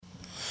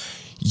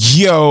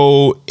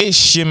Yo,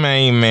 it's your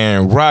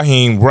man,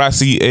 Raheem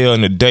Rossi L.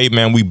 And today,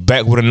 man, we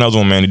back with another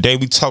one, man. Today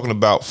we talking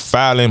about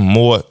filing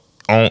more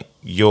on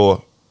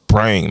your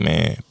brain,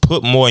 man.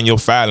 Put more in your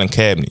filing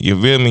cabinet.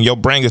 You feel me? Your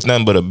brain is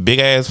nothing but a big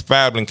ass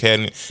filing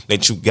cabinet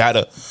that you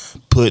gotta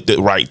put the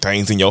right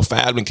things in your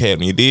filing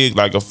cabinet. You dig?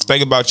 Like,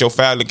 think about your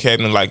filing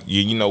cabinet like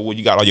you know where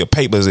you got all your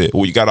papers at,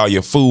 where you got all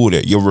your food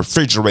at, your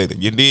refrigerator.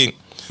 You dig?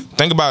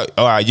 Think about,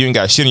 all right, you ain't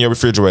got shit in your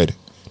refrigerator.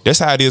 That's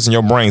how it is in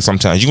your brain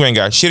sometimes. You ain't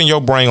got shit in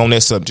your brain on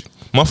that subject.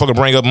 Motherfucker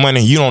bring up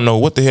money, you don't know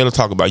what the hell to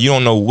talk about. You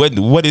don't know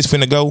what is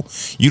finna go.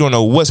 You don't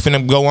know what's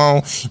finna go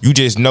on. You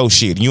just know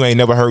shit. You ain't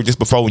never heard this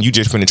before, and you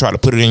just finna try to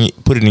put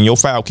it in your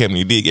file cabinet.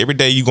 You dig? Every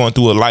day you going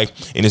through a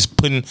life, and it's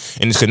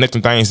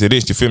connecting things to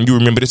this. You feel me? You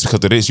remember this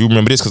because of this. You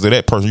remember this because of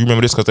that person. You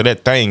remember this because of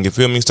that thing. You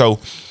feel me? So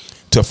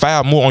to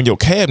file more on your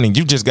cabinet,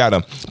 you just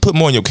gotta put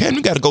more in your cabinet.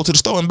 You gotta go to the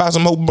store and buy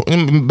some more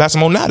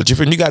knowledge. You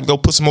feel me? You gotta go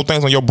put some more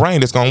things on your brain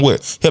that's gonna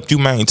help you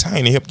maintain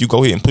and help you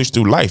go ahead and push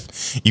through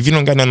life. If you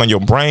don't got nothing on your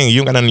brain, you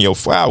don't got nothing in your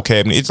file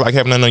cabinet, it's like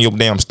having nothing on your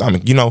damn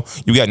stomach. You know,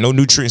 you got no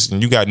nutrition,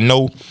 you got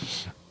nothing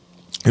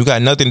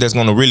that's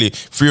gonna really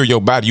fuel your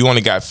body. You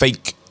only got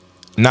fake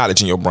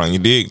knowledge in your brain. You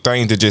dig?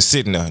 Things that just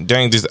sitting there,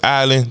 things just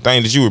idling,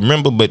 things that you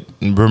remember, but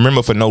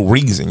remember for no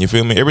reason. You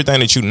feel me? Everything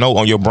that you know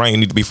on your brain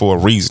need to be for a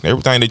reason.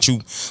 Everything that you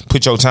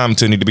put your time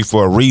to need to be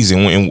for a reason.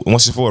 And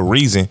once it's for a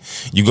reason,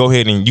 you go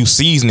ahead and you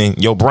seasoning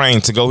your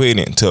brain to go ahead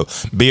and to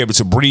be able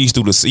to breeze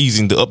through the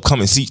season, the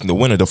upcoming season, the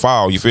winter, the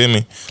fall. You feel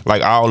me?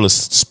 Like all the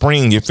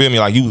spring. You feel me?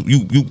 Like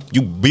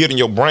you building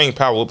your brain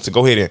power up to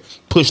go ahead and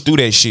push through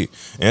that shit.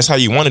 And that's how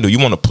you want to do. You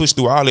want to push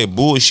through all that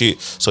bullshit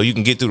so you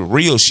can get through the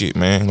real shit,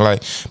 man.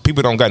 Like,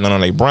 people don't got nothing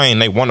on their brain.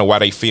 They wonder why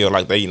they feel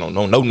like they don't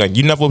know nothing.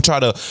 You never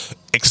try to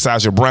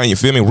exercise your brain. You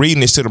feel me?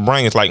 Reading this to the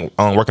brain is like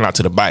working out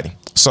to the body.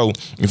 So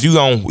if you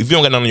don't got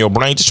nothing on your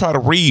brain, just try to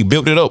read,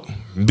 build it up,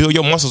 build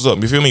your muscles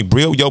up. You feel me?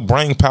 Build your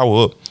brain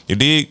power up. You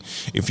dig?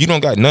 If you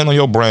don't got nothing on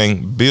your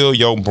brain, build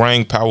your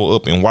brain power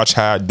up and watch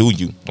how it do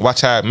you.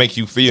 Watch how it make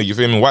you feel. You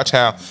feel me? Watch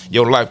how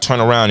your life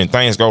turn around and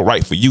things go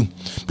right for you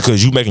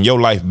because you making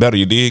your life better.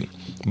 You dig?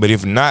 But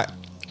if not,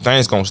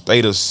 things gonna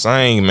stay the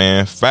same,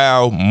 man.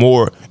 File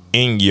more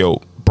in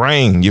your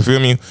brain. You feel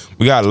me?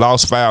 We got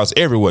lost files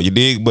everywhere. You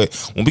dig? But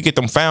when we get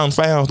them found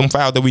files, them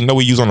files that we know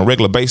we use on a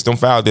regular basis, them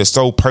files that's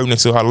so pertinent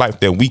to our life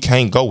that we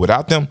can't go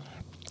without them,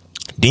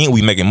 then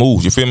we making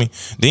moves. You feel me?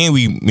 Then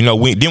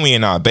we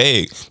in our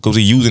bag because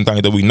we using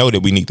things that we know that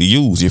we need to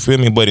use. You feel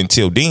me? But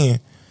until then,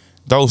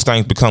 those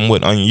things become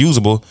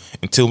unusable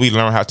until we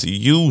learn how to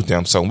use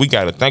them. So we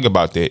got to think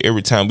about that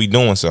every time we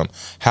doing something.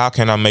 How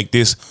can I make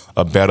this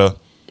a better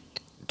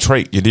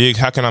trait? You dig?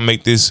 How can I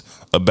make this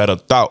a better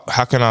thought?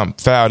 How can I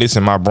file this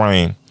in my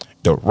brain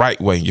the right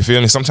way? You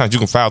feel me? Sometimes you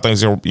can file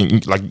things you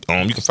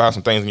can file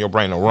some things in your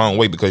brain the wrong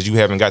way because you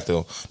haven't got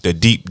the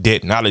deep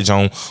depth knowledge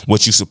on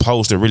what you're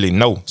supposed to really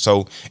know.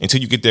 So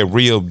until you get that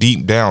real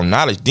deep down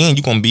knowledge, then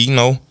you're gonna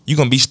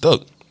be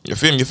stuck. You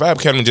feel me? Your file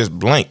cabinet just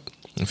blank.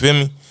 You feel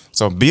me?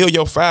 So build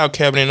your file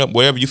cabinet up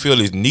wherever you feel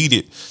is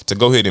needed to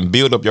go ahead and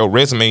build up your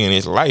resume in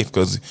this life.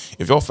 Because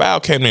if your file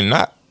cabinet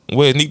not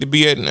where it need to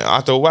be at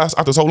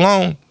after so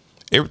long,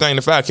 everything in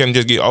the file cabinet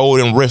just get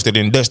old and rusted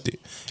and dusted.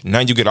 Now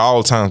you get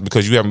Alzheimer's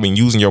because you haven't been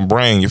using your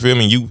brain. You feel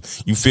me?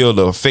 You feel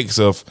the effects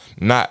of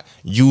not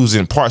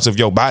using parts of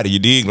your body. You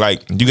dig?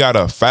 Like, you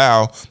gotta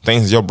file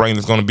things in your brain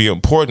that's gonna be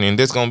important, and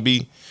that's gonna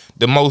be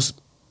the most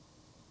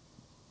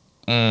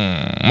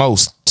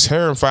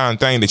terrifying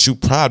thing that you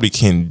probably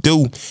can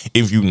do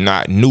if you're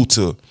not new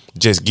to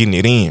just getting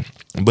it in.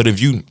 But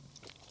if you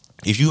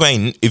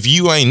ain't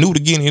new to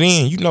getting it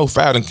in, you know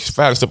filing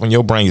stuff on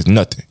your brain is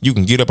nothing. You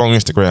can get up on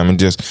Instagram and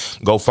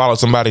just go follow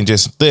somebody and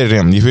just study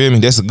them. You feel me?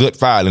 That's a good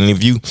filing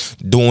if you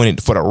doing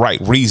it for the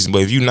right reason.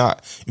 But if you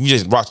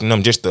just watching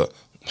them just to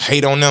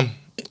hate on them,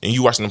 and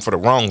you watching them for the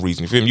wrong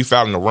reason. You feel me? You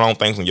filing the wrong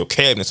things in your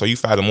cabinet, so you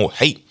filing more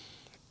hate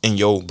in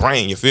your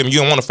brain. You feel me? You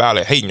don't want to file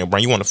that hate in your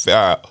brain. You want to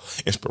file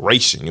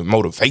inspiration, your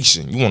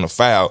motivation. You want to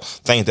file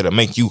things that'll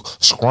make you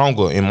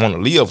stronger and want to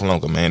live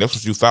longer, man. That's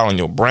what you file in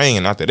your brain.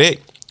 And after that,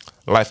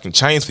 life can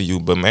change for you.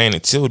 But man,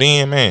 until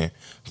then, man,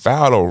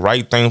 file the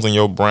right things in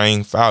your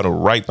brain, file the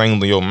right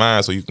things in your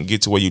mind so you can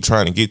get to where you're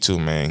trying to get to,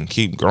 man.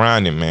 Keep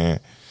grinding, man.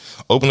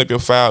 Open up your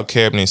file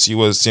cabinet and see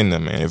what's in there,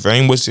 man. If it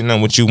ain't what's in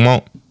there what you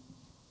want,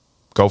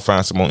 go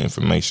find some more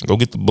information. Go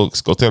get the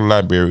books. Go to the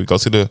library. Go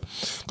to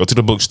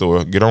the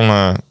bookstore. Get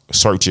online.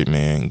 Search it,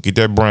 man. Get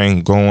that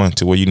brain going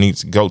to where you need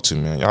to go to,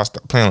 man. Y'all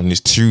stop playing on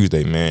this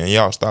Tuesday, man.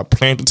 Y'all stop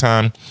playing the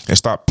time and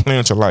stop playing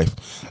with your life.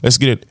 Let's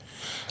get it.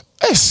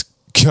 Let's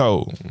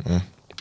go, man.